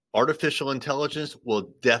Artificial intelligence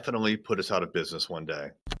will definitely put us out of business one day.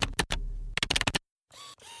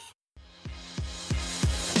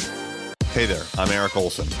 Hey there, I'm Eric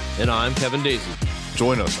Olson. And I'm Kevin Daisy.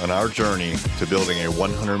 Join us on our journey to building a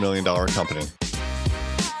 $100 million company.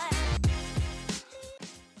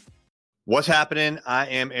 What's happening? I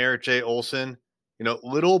am Eric J. Olson. You know,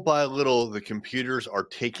 little by little, the computers are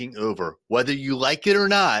taking over. Whether you like it or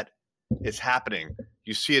not, it's happening.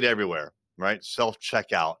 You see it everywhere, right?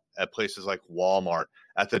 Self-checkout at places like Walmart,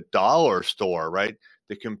 at the dollar store, right?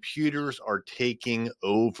 The computers are taking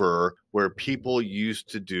over where people used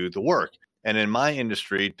to do the work. And in my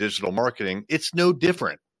industry, digital marketing, it's no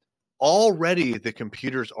different. Already, the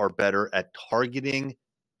computers are better at targeting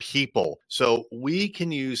people. So we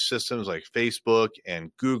can use systems like Facebook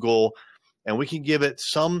and Google, and we can give it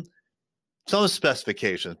some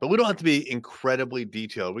specifications, but we don't have to be incredibly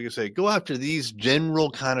detailed. We can say, go after these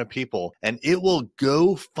general kind of people, and it will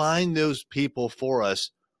go find those people for us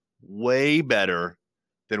way better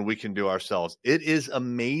than we can do ourselves. It is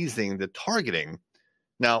amazing, the targeting.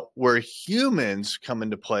 Now, where humans come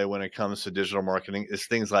into play when it comes to digital marketing is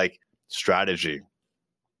things like strategy.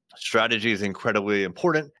 Strategy is incredibly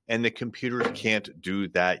important, and the computers can't do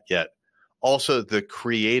that yet. Also, the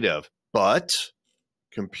creative, but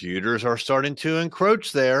computers are starting to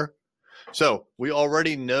encroach there. So we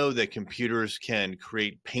already know that computers can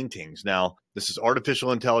create paintings. Now, this is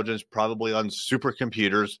artificial intelligence, probably on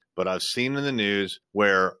supercomputers, but I've seen in the news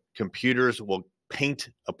where computers will paint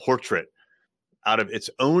a portrait out of its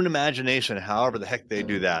own imagination, however the heck they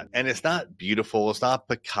do that. And it's not beautiful. It's not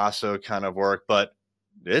Picasso kind of work, but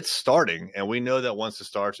it's starting. And we know that once it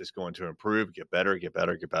starts, it's going to improve, get better, get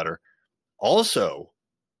better, get better. Also,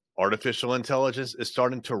 artificial intelligence is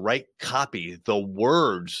starting to write copy, the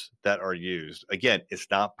words that are used. Again, it's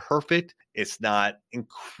not perfect. It's not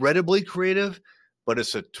incredibly creative, but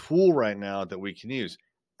it's a tool right now that we can use.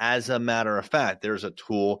 As a matter of fact, there's a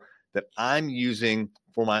tool that I'm using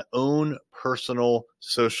for my own personal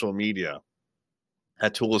social media.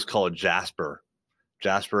 That tool is called Jasper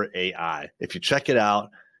AI. If you check it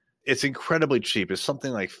out, it's incredibly cheap. It's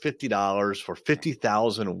something like $50 for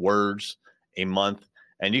 50,000 words a month.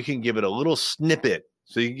 And you can give it a little snippet.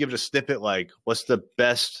 So you can give it a snippet like, what's the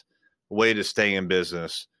best way to stay in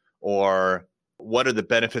business? Or what are the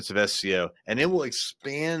benefits of SEO? And it will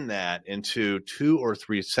expand that into 2 or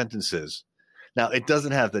 3 sentences. Now, it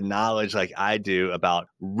doesn't have the knowledge like I do about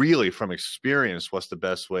really from experience, what's the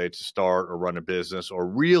best way to start or run a business, or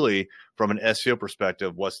really from an SEO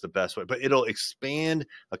perspective, what's the best way. But it'll expand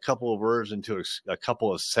a couple of words into a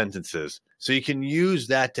couple of sentences. So you can use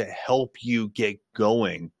that to help you get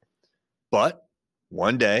going. But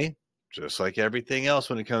one day, just like everything else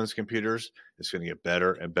when it comes to computers, it's going to get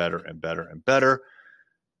better and better and better and better.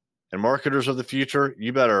 And marketers of the future,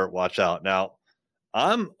 you better watch out. Now,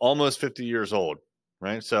 I'm almost 50 years old,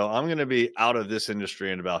 right? So I'm going to be out of this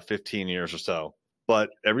industry in about 15 years or so.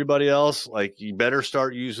 But everybody else, like, you better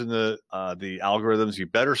start using the algorithms. You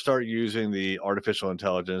better start using the artificial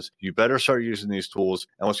intelligence. You better start using these tools.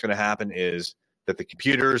 And what's going to happen is that the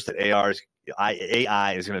computers, that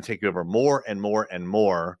AI is going to take over more and more and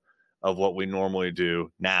more of what we normally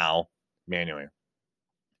do now manually.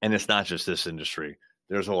 And it's not just this industry.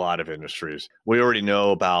 There's a lot of industries. We already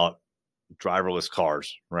know about driverless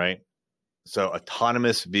cars, right? So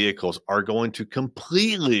autonomous vehicles are going to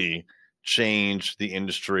completely change the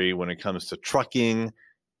industry when it comes to trucking,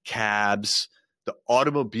 cabs, the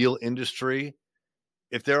automobile industry.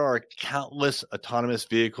 If there are countless autonomous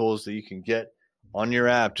vehicles that you can get on your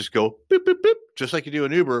app, just go boop, boop, boop, just like you do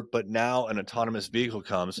an Uber, but now an autonomous vehicle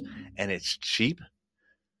comes and it's cheap.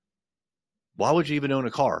 Why would you even own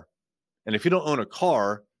a car? And if you don't own a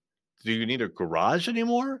car, do you need a garage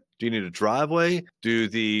anymore? Do you need a driveway? Do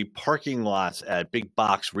the parking lots at big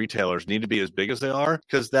box retailers need to be as big as they are?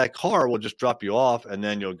 Because that car will just drop you off and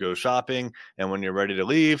then you'll go shopping. And when you're ready to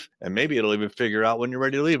leave, and maybe it'll even figure out when you're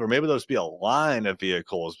ready to leave, or maybe there'll just be a line of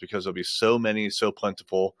vehicles because there'll be so many, so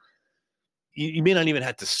plentiful. You may not even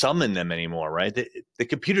have to summon them anymore, right? The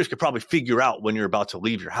computers could probably figure out when you're about to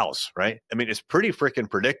leave your house, right? I mean, it's pretty freaking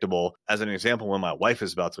predictable. As an example, when my wife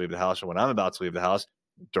is about to leave the house or when I'm about to leave the house,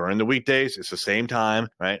 during the weekdays, it's the same time,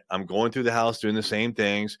 right? I'm going through the house, doing the same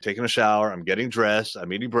things, taking a shower, I'm getting dressed,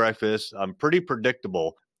 I'm eating breakfast. I'm pretty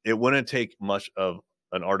predictable. It wouldn't take much of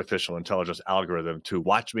an artificial intelligence algorithm to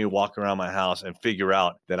watch me walk around my house and figure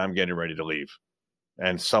out that I'm getting ready to leave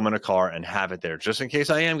and summon a car and have it there just in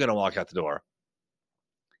case I am going to walk out the door.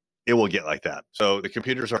 It will get like that. So the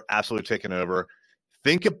computers are absolutely taking over.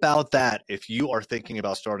 Think about that if you are thinking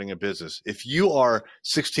about starting a business. If you are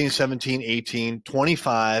 16, 17, 18,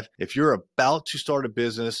 25, if you're about to start a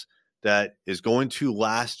business that is going to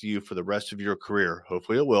last you for the rest of your career,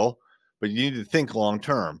 hopefully it will, but you need to think long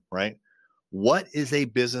term, right? What is a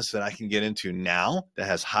business that I can get into now that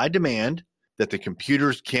has high demand that the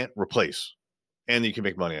computers can't replace and you can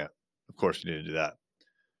make money at? Of course, you need to do that.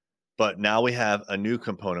 But now we have a new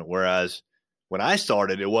component, whereas when I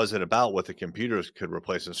started, it wasn't about what the computers could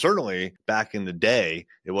replace. And certainly back in the day,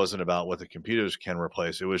 it wasn't about what the computers can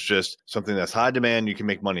replace. It was just something that's high demand, you can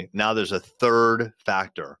make money. Now there's a third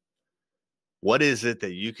factor. What is it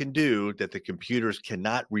that you can do that the computers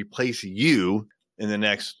cannot replace you in the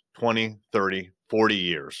next 20, 30, 40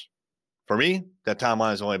 years? For me, that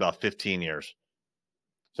timeline is only about 15 years.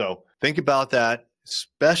 So think about that,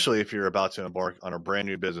 especially if you're about to embark on a brand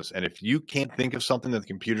new business. And if you can't think of something that the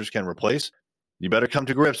computers can replace, you better come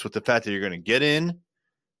to grips with the fact that you're going to get in,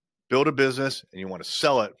 build a business, and you want to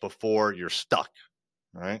sell it before you're stuck.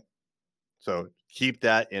 All right. So keep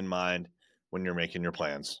that in mind when you're making your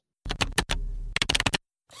plans.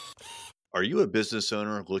 Are you a business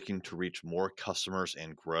owner looking to reach more customers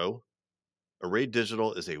and grow? Array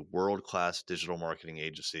Digital is a world-class digital marketing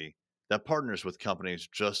agency that partners with companies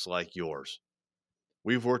just like yours.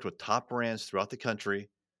 We've worked with top brands throughout the country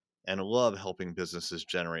and love helping businesses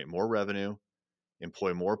generate more revenue,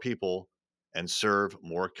 employ more people, and serve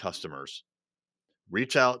more customers.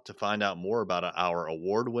 Reach out to find out more about our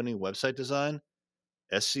award-winning website design,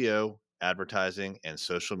 SEO, advertising, and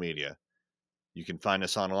social media. You can find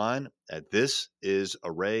us online at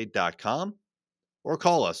thisisarray.com or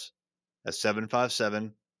call us at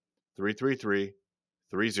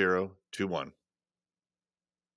 757-333-3021.